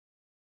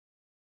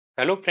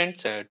Hello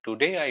friends,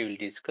 today I will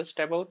discuss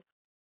about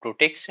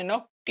protection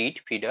of teat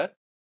feeder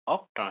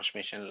of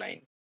transmission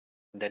line.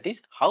 That is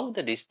how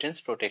the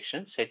distance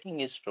protection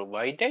setting is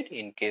provided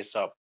in case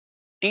of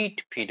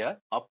teat feeder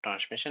of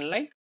transmission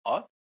line,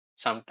 or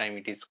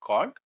sometimes it is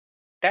called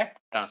tap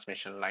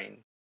transmission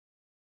line.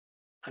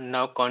 And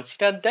now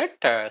consider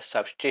that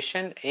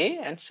substation A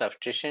and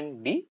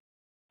substation B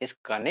is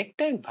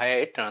connected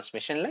via a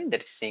transmission line,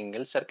 that is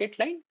single circuit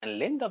line, and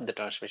length of the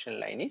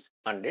transmission line is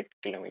 100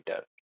 km.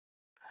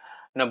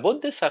 Now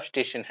both the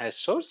substation has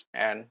source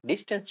and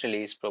distance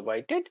relay is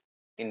provided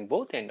in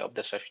both end of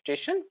the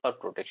substation for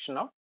protection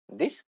of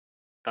this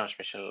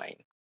transmission line.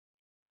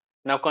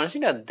 Now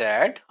consider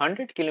that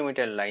 100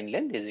 km line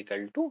length is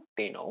equal to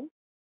 10 ohm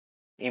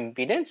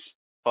impedance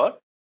for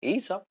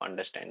ease of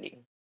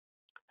understanding.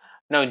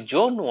 Now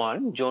zone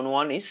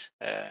 1 is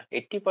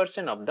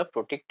 80% of the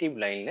protective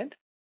line length.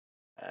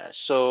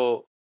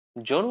 So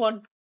zone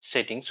 1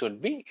 setting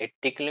should be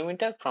 80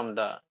 km from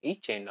the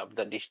each end of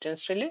the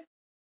distance relay.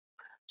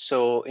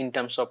 So in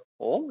terms of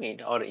ohm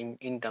or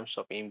in terms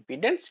of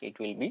impedance, it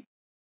will be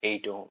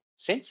 8 ohm.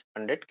 Since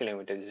 100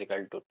 km is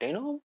equal to 10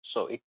 ohm,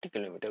 so 80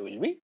 km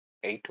will be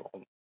 8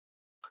 ohm.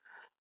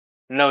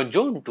 Now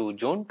zone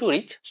 2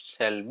 reach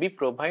shall be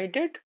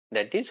provided,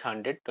 that is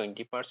 120%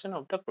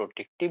 of the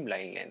protective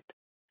line length.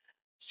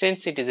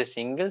 Since it is a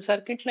single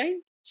circuit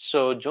line,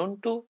 so zone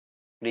 2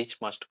 reach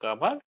must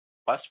cover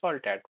first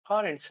fault at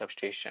far end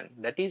substation.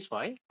 That is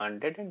why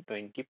 120%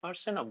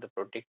 of the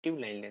protective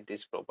line length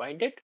is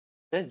provided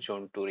the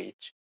zone 2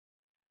 reach.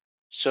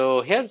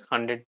 So here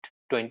 120%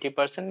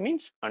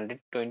 means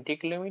 120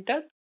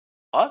 km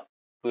or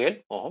 12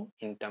 ohm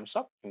in terms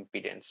of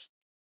impedance.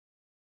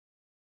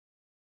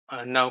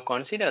 Now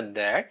consider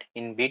that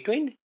in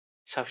between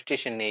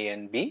substation A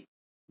and B,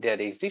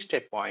 there exists a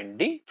point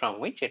D from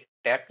which a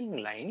tapping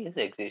line is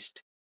exist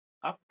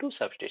up to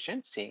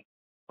substation C.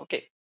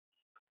 Okay.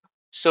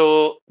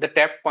 So the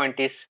tap point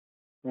is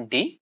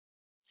D.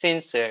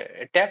 Since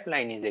a tap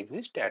line is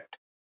exist at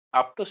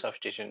up to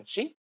substation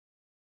C,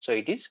 so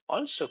it is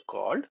also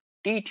called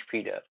teat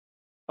feeder.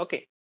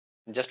 Okay,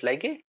 just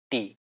like a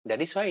T.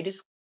 That is why it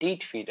is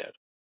teat feeder.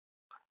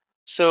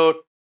 So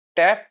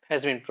tap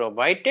has been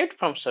provided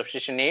from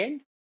substation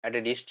A at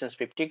a distance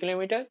 50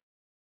 km.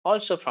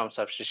 Also from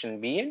substation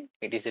B,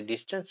 it is a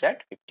distance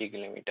at 50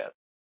 km.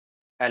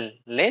 And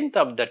length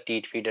of the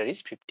teat feeder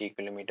is 50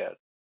 km.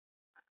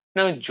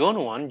 Now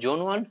zone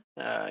 1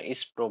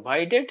 is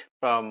provided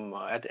from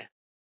at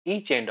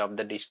each end of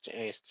the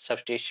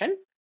substation.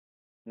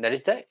 That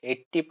is the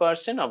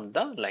 80% of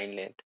the line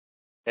length.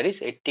 That is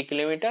 80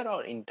 km,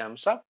 or in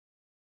terms of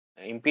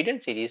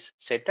impedance, it is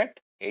set at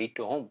 8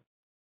 ohm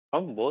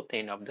from both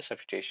ends of the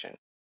substation.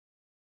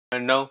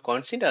 And now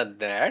consider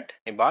that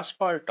a bus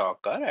fault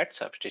occur at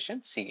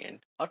substation C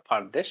end, or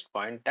farthest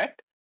point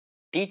at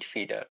teat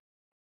feeder.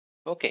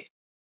 Okay.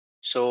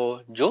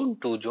 So zone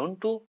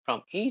 2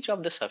 from each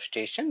of the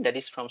substation, that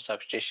is from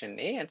substation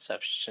A and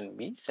substation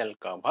B, shall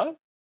cover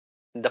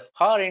the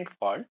far end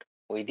fault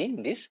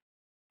within this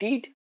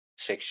teat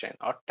section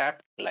or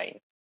tap line.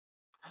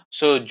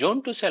 So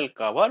zone 2 shall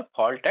cover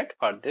fault at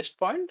farthest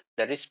point,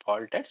 that is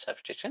fault at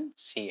substation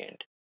C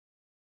end.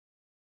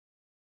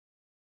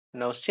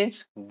 Now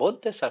since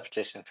both the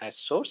substation has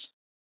source,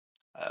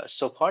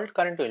 so fault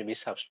current will be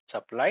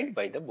supplied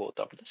by the both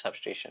of the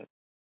substation.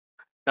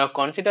 Now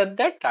consider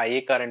that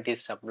IA current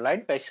is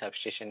supplied by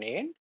substation A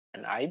end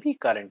and IB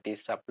current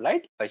is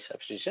supplied by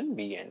substation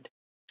B end.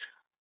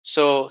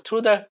 So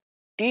through the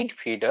teat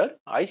feeder,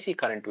 IC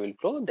current will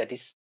flow, that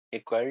is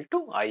equal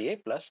to IA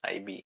plus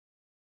IB.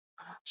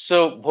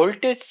 So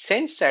voltage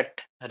sensed at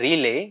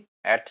relay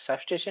at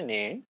substation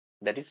A end,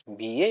 that is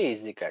VA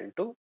is equal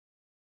to,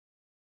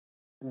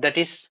 that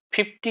is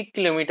 50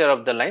 km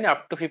of the line.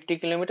 Up to 50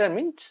 km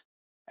means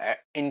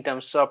in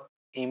terms of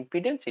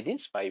impedance it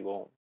is 5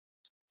 ohm.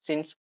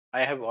 Since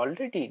I have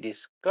already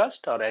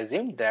discussed or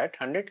assumed that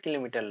 100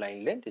 km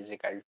line length is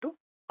equal to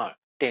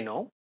 10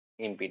 ohm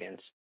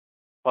impedance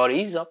for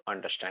ease of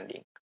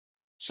understanding.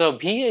 So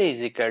VA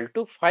is equal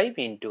to 5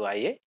 into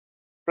IA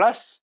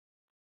plus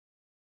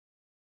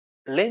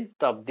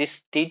length of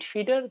this teat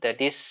feeder, that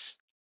is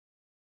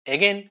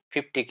again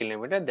 50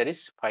 km, that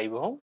is 5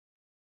 ohm,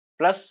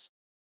 plus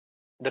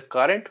the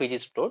current which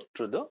is flowed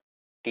through the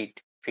teat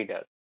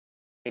feeder.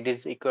 It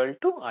is equal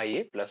to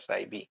IA plus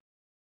IB.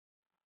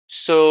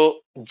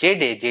 So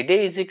ZA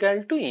is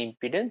equal to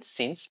impedance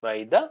since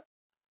by the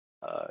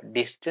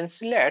distance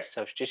relay at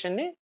substation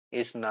A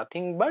is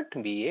nothing but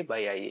VA by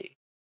IA,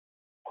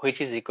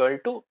 which is equal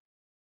to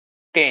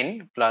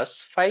 10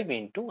 plus 5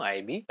 into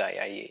IB by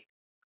IA.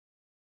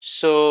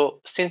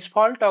 So since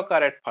fault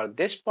occur at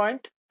farthest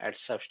point at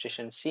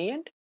substation C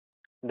end,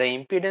 the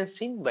impedance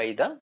seen by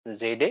the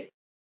ZA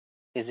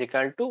is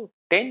equal to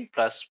 10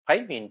 plus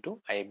 5 into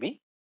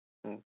IB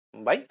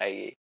by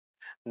IA.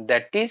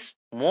 That is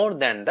more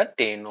than the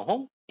 10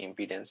 ohm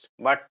impedance.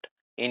 But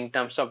in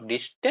terms of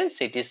distance,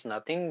 it is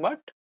nothing but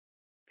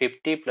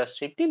 50 plus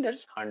 50, that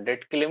is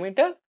 100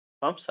 km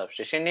from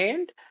substation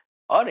end,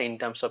 or in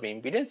terms of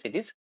impedance, it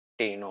is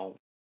 10 ohm.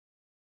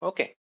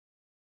 Okay.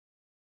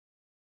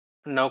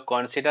 Now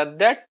consider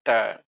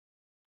that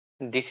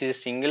this is a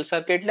single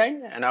circuit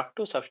line and up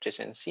to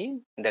substation C,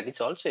 that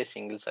is also a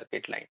single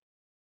circuit line.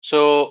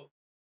 So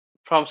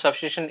from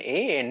substation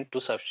A N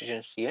to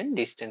substation C N,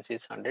 distance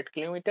is 100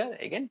 kilometer.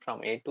 Again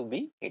from A to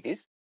B it is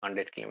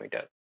 100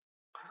 kilometer.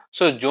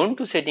 So zone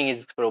 2 setting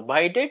is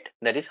provided,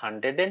 that is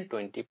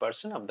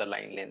 120% of the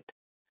line length.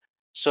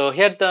 So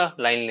here the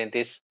line length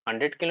is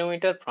 100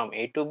 kilometer from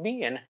A to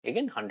B and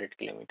again 100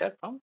 kilometer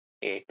from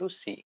A to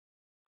C.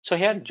 So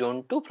here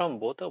zone 2 from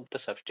both of the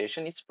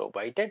substation is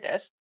provided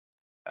as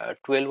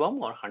 12 ohm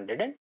or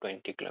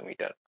 120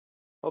 kilometer.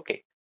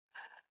 Okay.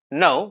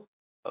 Now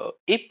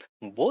if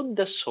both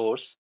the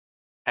source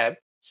have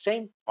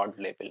same fault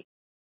level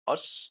or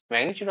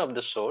magnitude of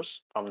the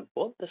source from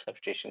both the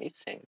substation is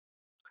same.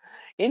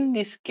 In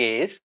this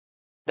case,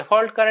 the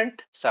fault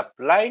current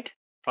supplied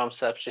from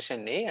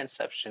substation A and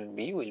substation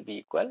B will be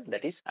equal,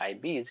 that is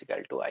IB is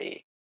equal to IA.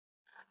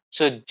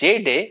 So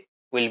ZA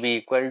will be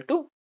equal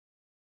to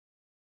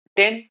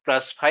 10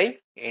 plus 5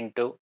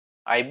 into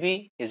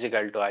IB is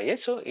equal to IA.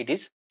 So it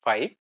is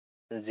 5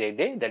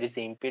 ZA, that is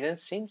the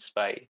impedance sensed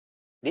by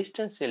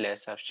distance till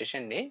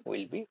substation A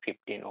will be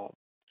 15 ohm.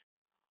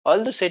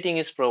 All the setting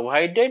is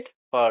provided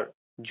for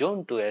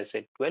zone 2 as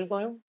a 12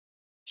 ohm.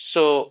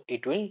 So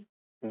it will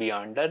be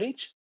under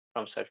reach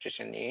from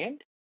substation A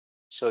end.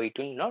 So it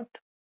will not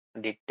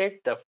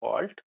detect the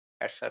fault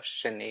at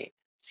substation A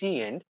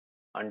C end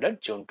under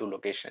zone 2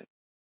 location.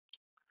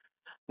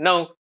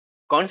 Now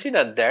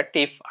consider that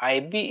if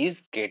IB is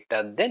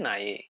greater than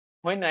IA,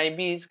 when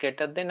IB is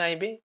greater than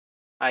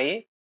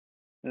IA,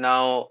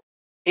 now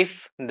if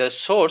the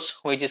source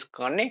which is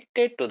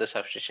connected to the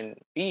substation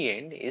B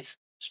end is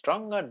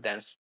stronger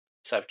than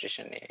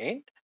substation A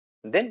end,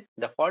 then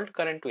the fault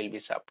current will be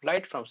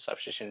supplied from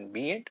substation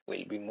B end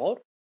will be more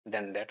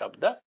than that of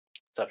the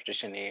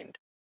substation A end.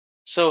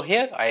 So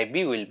here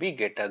IB will be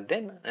greater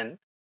than an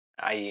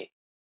IA.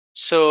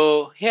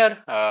 So here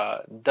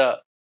the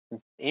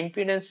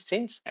impedance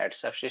since at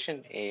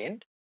substation A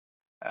end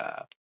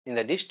in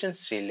the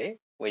distance relay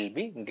will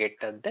be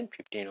greater than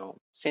 15 ohm.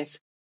 Since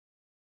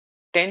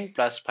 10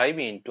 plus 5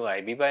 into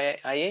IB by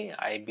IA,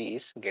 IB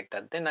is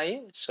greater than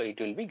IA, so it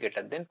will be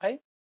greater than 5.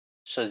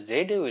 So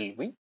ZA will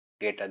be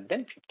greater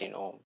than 15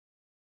 ohm.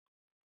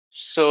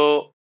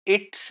 So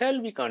it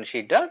shall be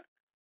considered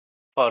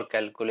for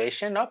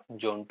calculation of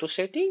zone 2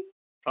 setting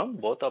from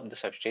both of the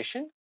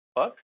substation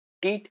for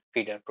teeth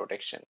feeder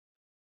protection.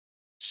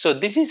 So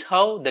this is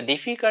how the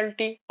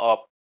difficulty of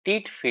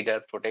teeth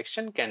feeder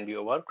protection can be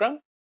overcome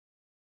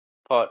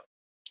for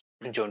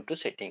zone 2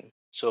 setting.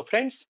 So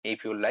friends,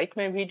 if you like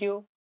my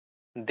video,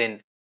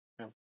 then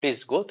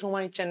please go through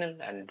my channel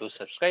and do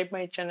subscribe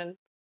my channel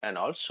and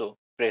also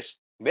press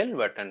bell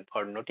button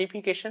for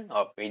notification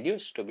of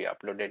videos to be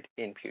uploaded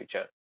in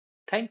future.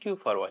 Thank you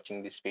for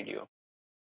watching this video.